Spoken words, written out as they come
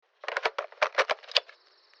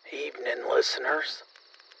Evening, listeners.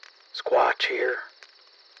 Squatch here.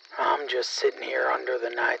 I'm just sitting here under the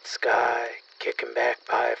night sky, kicking back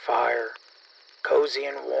by a fire, cozy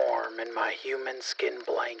and warm in my human skin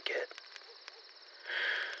blanket.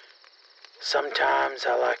 Sometimes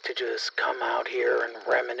I like to just come out here and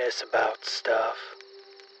reminisce about stuff.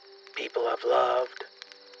 People I've loved,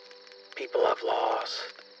 people I've lost,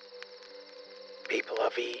 people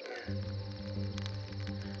I've eaten.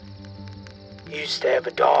 Used to have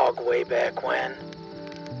a dog way back when,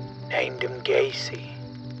 named him Gacy.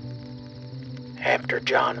 After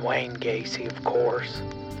John Wayne Gacy, of course.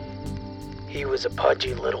 He was a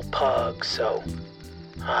pudgy little pug, so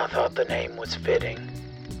I thought the name was fitting.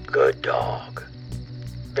 Good dog.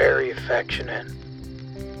 Very affectionate.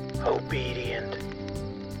 Obedient.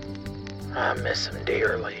 I miss him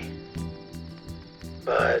dearly.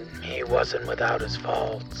 But he wasn't without his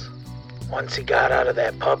faults. Once he got out of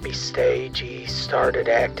that puppy stage, he started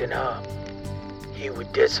acting up. He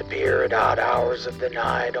would disappear at odd hours of the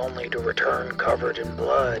night only to return covered in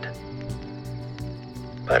blood.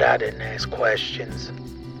 But I didn't ask questions.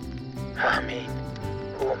 I mean,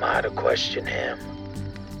 who am I to question him?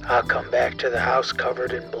 I come back to the house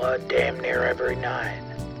covered in blood damn near every night.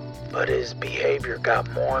 But his behavior got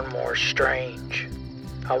more and more strange.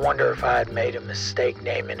 I wonder if I had made a mistake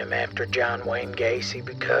naming him after John Wayne Gacy,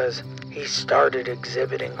 because he started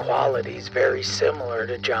exhibiting qualities very similar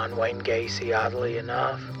to John Wayne Gacy, oddly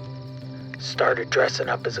enough. Started dressing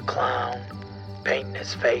up as a clown, painting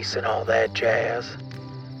his face and all that jazz.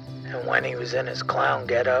 And when he was in his clown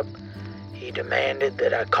getup, he demanded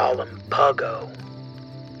that I call him Puggo.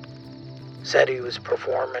 Said he was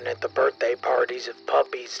performing at the birthday parties of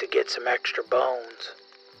puppies to get some extra bones.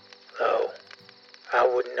 Though I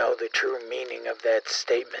wouldn't know the true meaning of that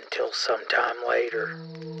statement till sometime later.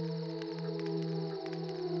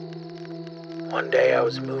 One day I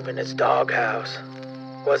was moving his doghouse.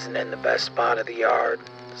 Wasn't in the best spot of the yard,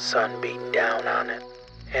 sun beating down on it.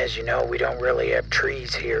 As you know, we don't really have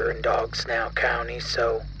trees here in Dog Snout County,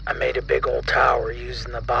 so I made a big old tower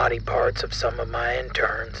using the body parts of some of my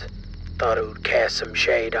interns. Thought it would cast some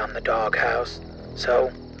shade on the doghouse. So,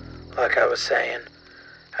 like I was saying,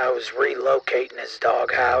 I was relocating his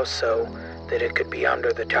doghouse so that it could be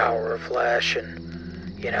under the tower of flesh and,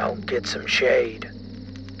 get some shade.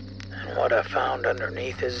 And what I found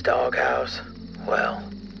underneath his doghouse, well,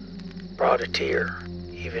 brought a tear,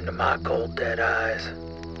 even to my cold dead eyes.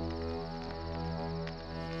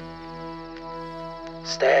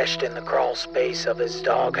 Stashed in the crawl space of his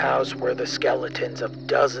doghouse were the skeletons of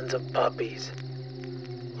dozens of puppies,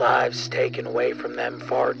 lives taken away from them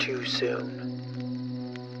far too soon.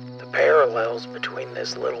 The parallels between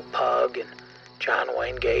this little pug and John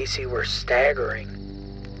Wayne Gacy were staggering.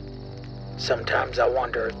 Sometimes I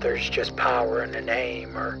wonder if there's just power in a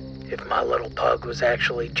name, or if my little pug was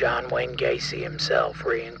actually John Wayne Gacy himself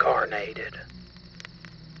reincarnated.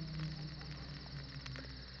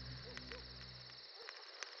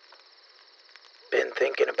 Been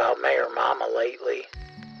thinking about Mayor Mama lately.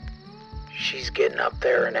 She's getting up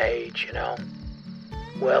there in age,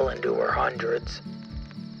 well into her hundreds.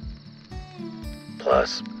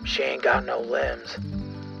 Plus, she ain't got no limbs.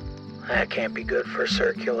 That can't be good for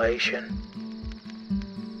circulation.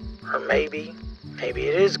 Or maybe it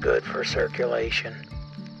is good for circulation.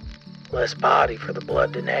 Less body for the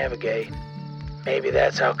blood to navigate. Maybe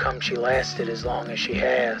that's how come she lasted as long as she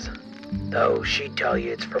has. Though she'd tell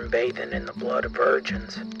you it's from bathing in the blood of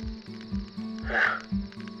virgins.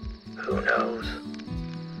 Who knows?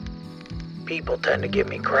 People tend to give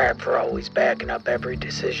me crap for always backing up every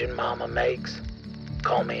decision Mama makes.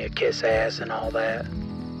 Call me a kiss ass and all that.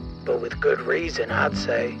 But with good reason, I'd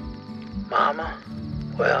say. Mama,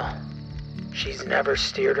 well, she's never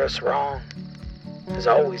steered us wrong. Has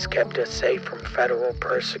always kept us safe from federal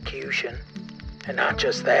persecution. And not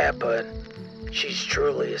just that, but she's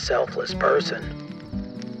truly a selfless person.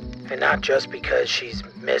 And not just because she's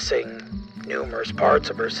missing numerous parts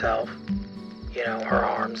of herself. Her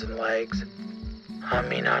arms and legs. I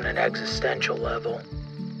mean on an existential level.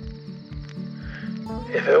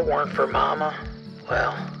 If it weren't for Mama,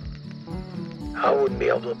 well, I wouldn't be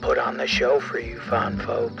able to put on the show for you fine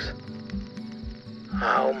folks.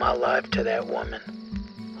 I owe my life to that woman.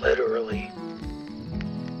 Literally.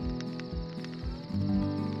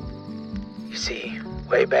 You see,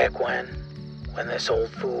 way back when this old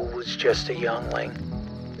fool was just a youngling,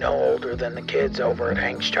 no older than the kids over at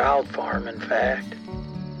Hank's Child Farm, in fact,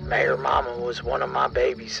 Mayor Mama was one of my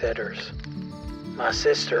babysitters. My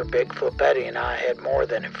sister, Bigfoot Betty, and I had more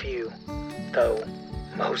than a few, though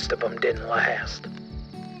most of them didn't last.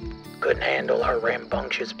 Couldn't handle her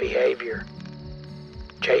rambunctious behavior.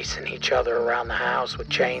 chasing each other around the house with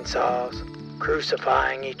chainsaws,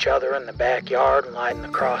 crucifying each other in the backyard and lighting the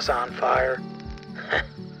cross on fire.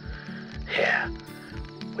 Yeah,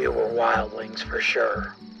 we were wildlings for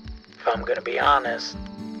sure. If I'm gonna be honest,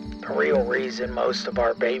 the real reason most of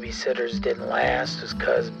our babysitters didn't last is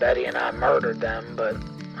because Betty and I murdered them, but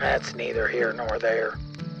that's neither here nor there.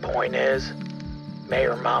 Point is,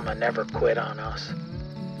 Mayor Mama never quit on us.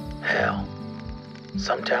 Hell,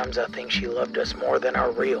 sometimes I think she loved us more than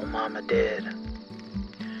our real mama did.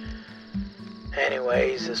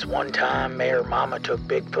 Anyways, this one time, Mayor Mama took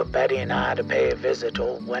Bigfoot Betty and I to pay a visit to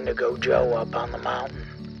old Wendigo Joe up on the mountain.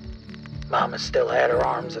 Mama still had her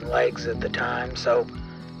arms and legs at the time, so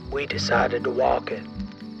we decided to walk it.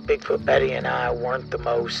 Bigfoot Betty and I weren't the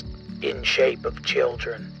most in shape of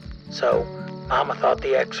children, so Mama thought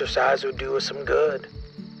the exercise would do us some good.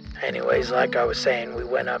 Anyways, like I was saying, we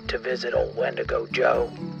went up to visit old Wendigo Joe.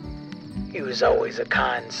 He was always a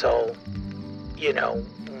kind soul. You know,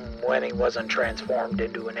 when he wasn't transformed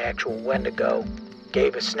into an actual Wendigo.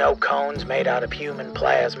 Gave us snow cones made out of human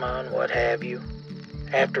plasma and what have you.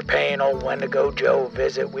 After paying old Wendigo Joe a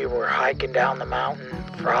visit, we were hiking down the mountain,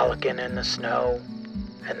 frolicking in the snow.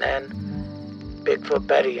 And then, Bigfoot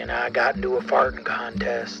Betty and I got into a farting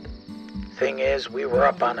contest. Thing is, we were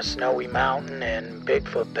up on a snowy mountain, and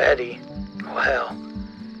Bigfoot Betty, well,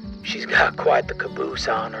 she's got quite the caboose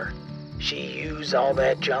on her. She used all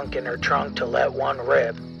that junk in her trunk to let one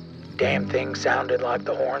rip. Damn thing sounded like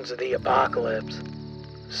the horns of the apocalypse.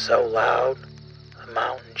 So loud, the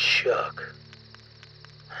mountain shook.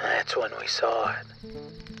 That's when we saw it.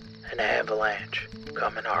 An avalanche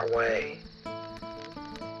coming our way.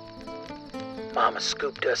 Mama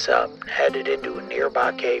scooped us up and headed into a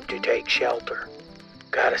nearby cave to take shelter.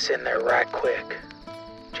 Got us in there right quick.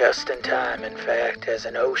 Just in time, in fact, as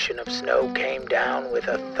an ocean of snow came down with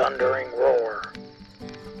a thundering roar.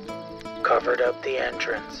 Covered up the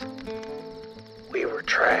entrance. We were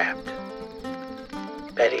trapped.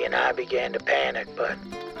 Betty and I began to panic, but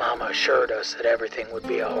Mama assured us that everything would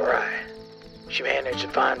be alright. She managed to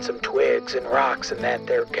find some twigs and rocks in that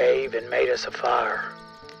there cave and made us a fire.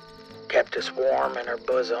 Kept us warm in her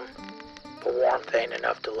bosom, but warmth ain't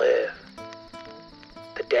enough to live.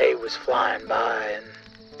 The day was flying by and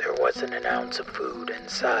there wasn't an ounce of food in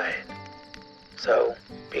sight. So,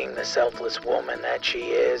 being the selfless woman that she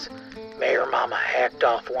is, Mayor Mama hacked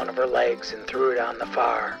off one of her legs and threw it on the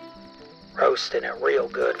fire, roasting it real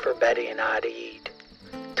good for Betty and I to eat.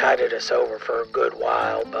 Tided us over for a good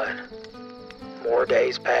while, but more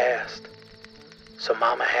days passed. So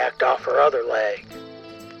Mama hacked off her other leg.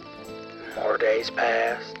 More days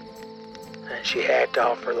passed, and she hacked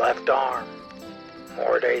off her left arm.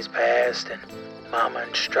 More days passed, and Mama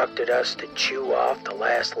instructed us to chew off the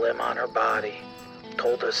last limb on her body.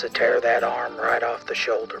 Told us to tear that arm right off the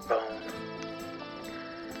shoulder bone.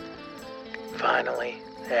 Finally,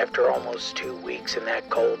 after almost 2 weeks in that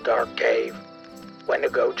cold, dark cave,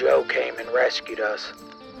 Wendigo Joe came and rescued us.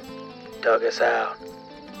 Dug us out.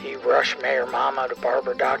 He rushed Mayor Mama to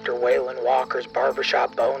Barber Dr. Waylon Walker's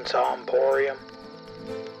barbershop bone saw emporium.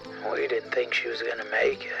 We didn't think she was gonna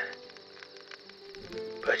make it.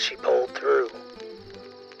 But she pulled through.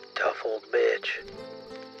 Tough old bitch.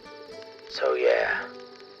 So yeah,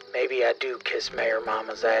 maybe I do kiss Mayor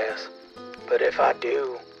Mama's ass. But if I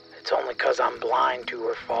do, it's only 'cause I'm blind to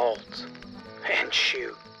her faults. And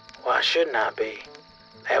shoot, why shouldn't I be?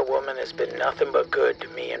 That woman has been nothing but good to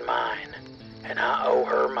me and mine, and I owe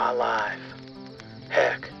her my life.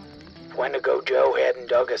 Heck, if Wendigo Joe hadn't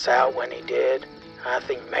dug us out when he did, I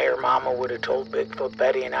think Mayor Mama would have told Bigfoot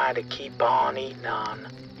Betty and I to keep on eating on,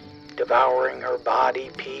 devouring her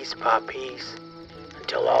body piece by piece,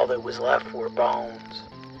 until all that was left were bones.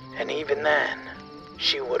 And even then,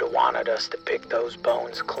 she would have wanted us to pick those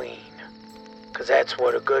bones clean. 'Cause that's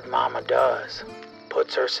what a good mama does,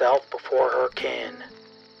 puts herself before her kin,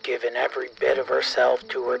 giving every bit of herself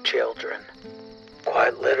to her children.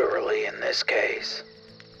 Quite literally in this case,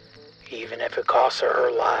 even if it costs her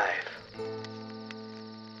life.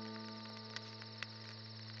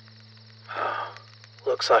 Oh,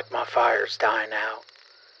 looks like my fire's dying out.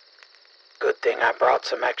 Good thing I brought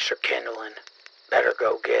some extra kindling. Better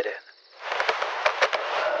go get it.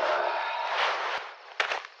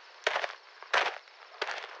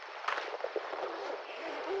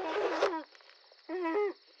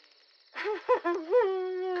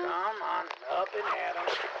 Come on, up and at 'em.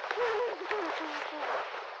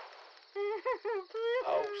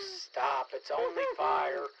 Oh, stop, it's only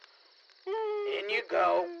fire. In you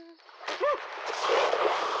go.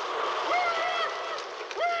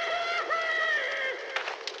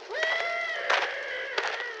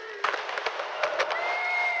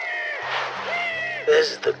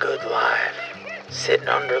 This is the good life, sitting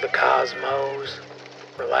under the cosmos,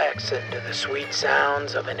 relaxing to the sweet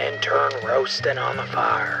sounds of an intern roasting on the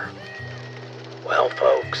fire. Well,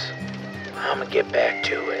 folks, I'm gonna get back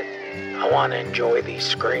to it. I want to enjoy these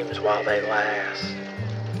screams while they last.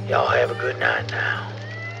 Y'all have a good night now.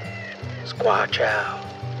 Squatch out.